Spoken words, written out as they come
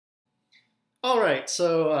All right,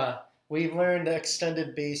 so we've learned the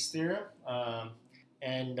extended Bayes theorem,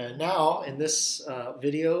 and now in this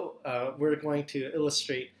video, we're going to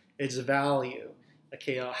illustrate its value.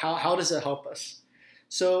 Okay, how does it help us?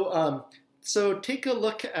 So take a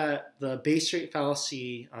look at the base rate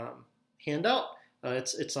fallacy handout.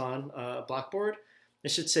 It's on Blackboard.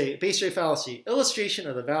 It should say base rate fallacy, illustration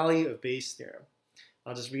of the value of Bayes theorem.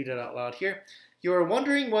 I'll just read it out loud here. You are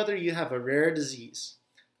wondering whether you have a rare disease.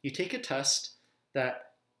 You take a test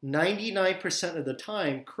that 99% of the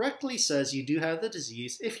time correctly says you do have the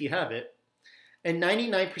disease if you have it, and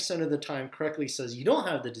 99% of the time correctly says you don't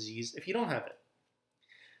have the disease if you don't have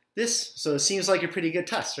it. So it seems like a pretty good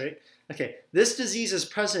test, right? Okay, this disease is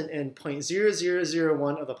present in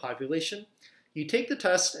 0.0001 of the population. You take the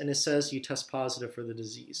test and it says you test positive for the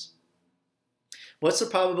disease. What's the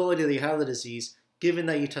probability that you have the disease given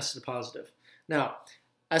that you tested positive? Now,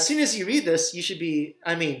 as soon as you read this, you should be,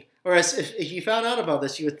 or as if you found out about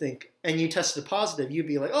this, you would think, and you tested positive, you'd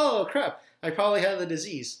be like, oh crap, I probably have the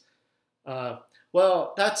disease.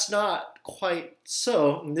 Well, that's not quite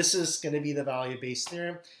so. And this is going to be the value of Bayes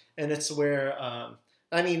theorem, and it's where,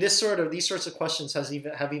 these sorts of questions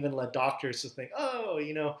have even led doctors to think, oh,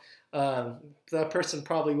 that person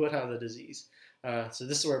probably would have the disease. So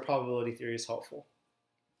this is where probability theory is helpful.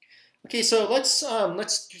 Okay, so let's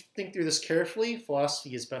think through this carefully.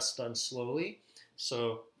 Philosophy is best done slowly.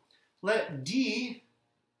 So let D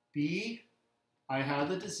be I have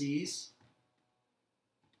the disease,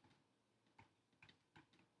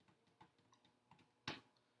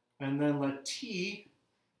 and then let T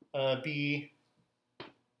be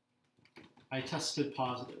I tested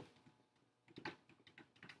positive.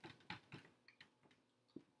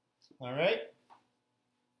 All right.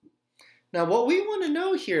 Now, what we want to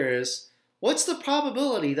know here is, what's the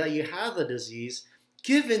probability that you have the disease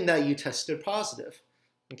given that you tested positive?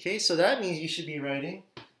 Okay, so that means you should be writing,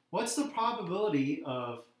 what's the probability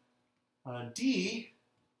of D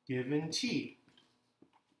given T?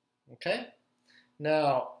 Okay,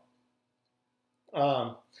 now,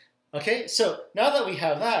 so now that we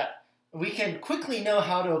have that, we can quickly know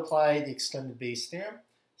how to apply the extended Bayes theorem.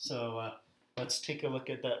 So let's take a look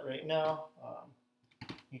at that right now.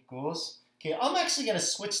 Equals. Okay, I'm actually going to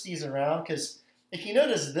switch these around because if you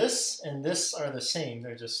notice, this and this are the same.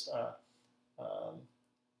 They're just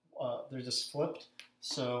flipped.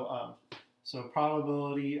 So so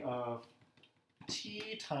probability of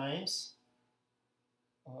T times.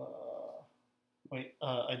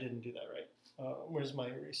 I didn't do that right. Where's my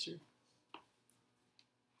eraser?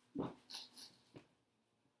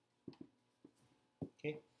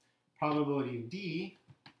 Okay, probability of D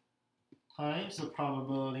times the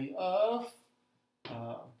probability of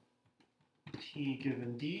T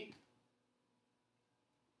given D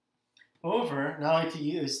over, now I can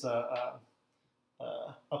use the,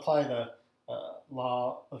 apply the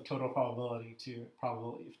law of total probability to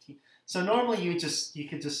probability of T. So normally you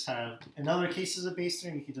could just have, in other cases of Bayes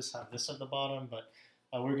theorem, you could just have this at the bottom, but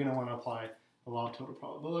we're going to want to apply the law of total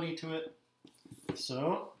probability to it.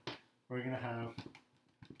 So we're going to have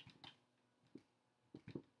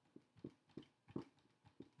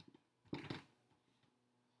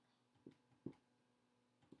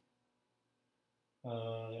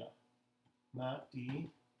not D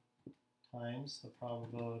times the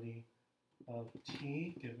probability of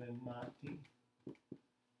T given not D.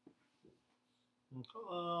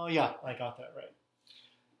 Yeah, I got that right.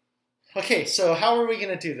 Okay, so how are we going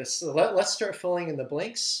to do this? So let's start filling in the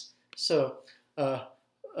blanks. So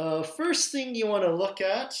first thing you want to look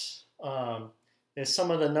at is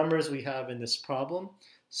some of the numbers we have in this problem.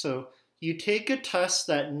 So you take a test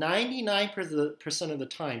that 99% of the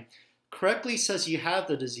time correctly says you have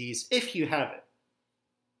the disease if you have it.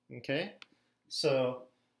 Okay, so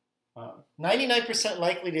 99%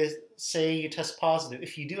 likely to say you test positive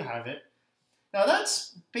if you do have it. Now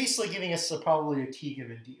that's basically giving us the probability of T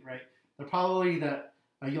given D, right? The probability that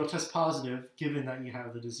you'll test positive given that you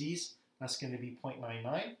have the disease, that's going to be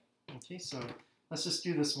 0.99. Okay, so let's just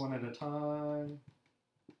do this one at a time.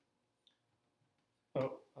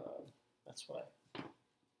 Oh, that's why.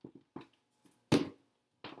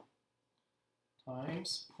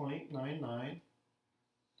 Times 0.99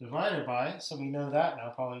 divided by, so we know that now,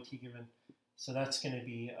 probably T given, so that's going to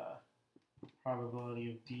be probability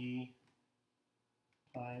of D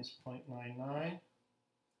times 0.99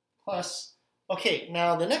 plus, okay,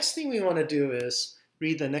 now the next thing we want to do is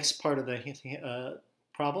read the next part of the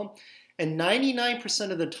problem, and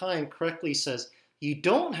 99% of the time correctly says you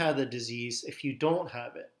don't have the disease if you don't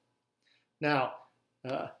have it. Now,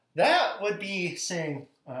 that would be saying,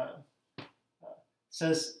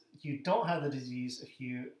 says you don't have the disease if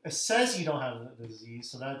it says you don't have the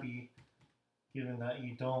disease, so that'd be given that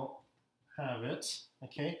you don't have it,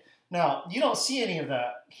 okay? Now, you don't see any of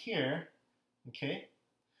that here, okay?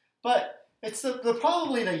 But it's the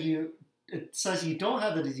probability that it says you don't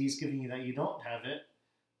have the disease giving you that you don't have it.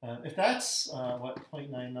 If that's,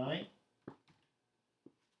 0.99,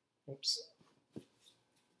 oops,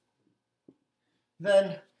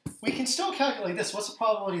 then we can still calculate this. What's the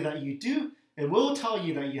probability that you do? It will tell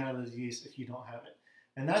you that you have the disease if you don't have it.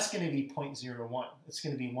 And that's going to be 0.01. It's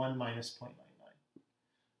going to be 1 minus 0.99.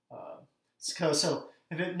 So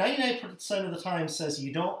if it 99% of the time says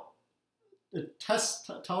you don't, the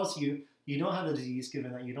test tells you you don't have the disease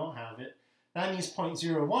given that you don't have it, that means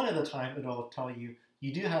 0.01 of the time it'll tell you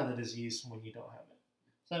you do have the disease when you don't have it.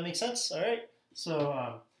 Does that make sense? All right.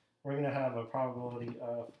 So we're going to have a probability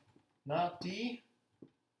of not D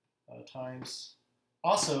times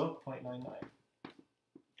also 0.99.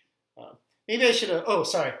 Maybe I should have, oh,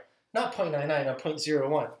 sorry, not 0.99,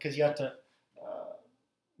 0.01, because you have to,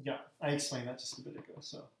 yeah, I explained that just a bit ago,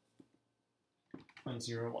 so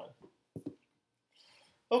 0.01.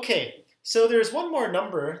 Okay, so there's one more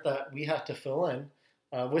number that we have to fill in,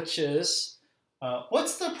 which is,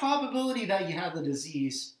 what's the probability that you have the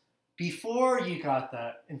disease before you got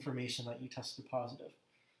that information that you tested positive?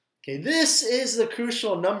 Okay, this is the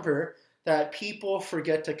crucial number that people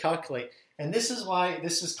forget to calculate. And this is why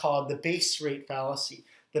this is called the base rate fallacy.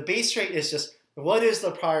 The base rate is just, what is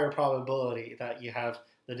the prior probability that you have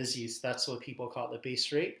the disease? That's what people call the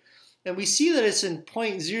base rate. And we see that it's in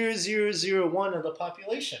 0.0001 of the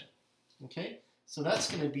population. Okay, so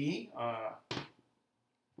that's going to be 1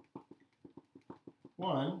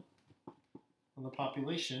 of the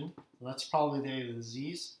population. So that's probably the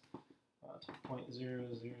disease.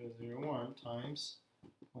 0.0001 times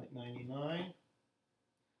 0.99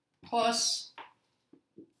 plus,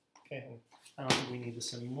 okay, I don't think we need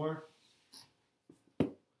this anymore.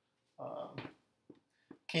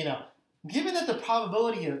 Okay, now, given that the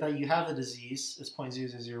probability that you have the disease is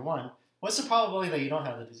 0.0001, what's the probability that you don't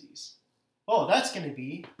have the disease? Oh, that's going to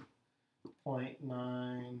be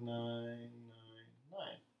 0.9999,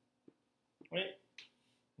 right?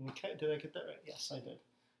 Okay, did I get that right? Yes, I did.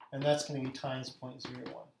 And that's going to be times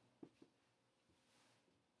 0.01.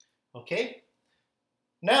 Okay.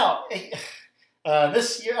 Now,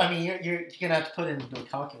 this year, I mean, you're going to have to put in the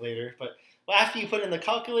calculator, but after you put in the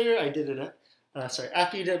calculator, I did it.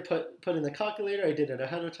 After you did put in the calculator, I did it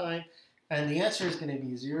ahead of time, and the answer is going to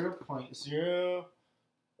be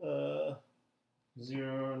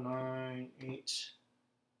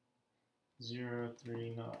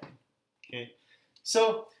 0.0098039. Okay.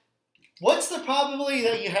 So, what's the probability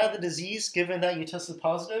that you had the disease given that you tested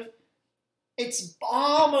positive? It's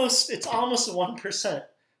almost 1%.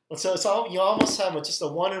 So you almost have just a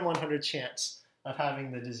 1 in 100 chance of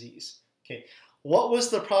having the disease. Okay, what was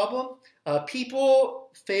the problem? People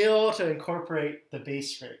fail to incorporate the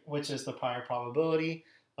base rate, which is the prior probability,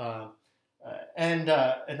 and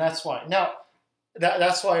that's why. Now,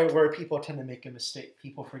 that's where people tend to make a mistake.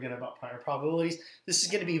 People forget about prior probabilities. This is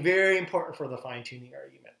going to be very important for the fine-tuning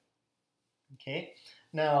argument. Okay,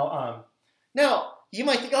 now you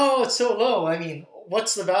might think, oh, it's so low. I mean,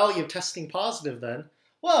 what's the value of testing positive then?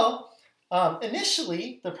 Well,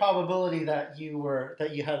 initially, the probability that you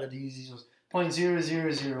had the disease was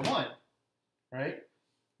 0.0001, right?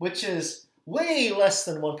 Which is way less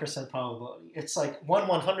than 1% probability. It's like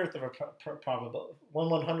 1/100th of a probability,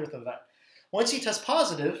 1/100th of that. Once you test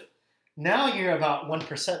positive, now you're about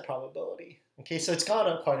 1% probability. Okay, so it's gone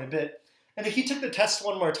up quite a bit. And if you took the test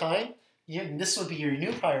one more time, this would be your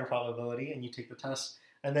new prior probability, and you take the test,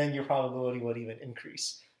 and then your probability would even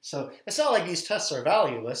increase. So it's not like these tests are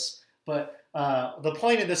valueless, but the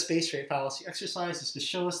point of this base rate fallacy exercise is to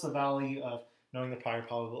show us the value of knowing the prior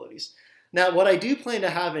probabilities. Now, what I do plan to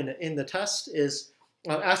have in the test is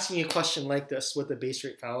asking you a question like this with the base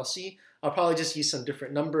rate fallacy. I'll probably just use some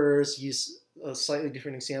different numbers, use a slightly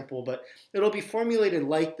different example, but it'll be formulated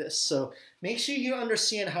like this. So make sure you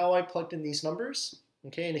understand how I plugged in these numbers.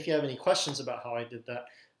 Okay, and if you have any questions about how I did that,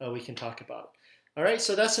 we can talk about it. All right,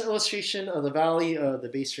 so that's an illustration of the value of the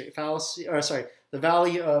base rate fallacy, or sorry, the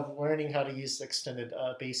value of learning how to use the extended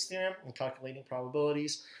Bayes theorem and calculating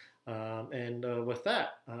probabilities. And with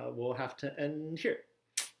that, we'll have to end here.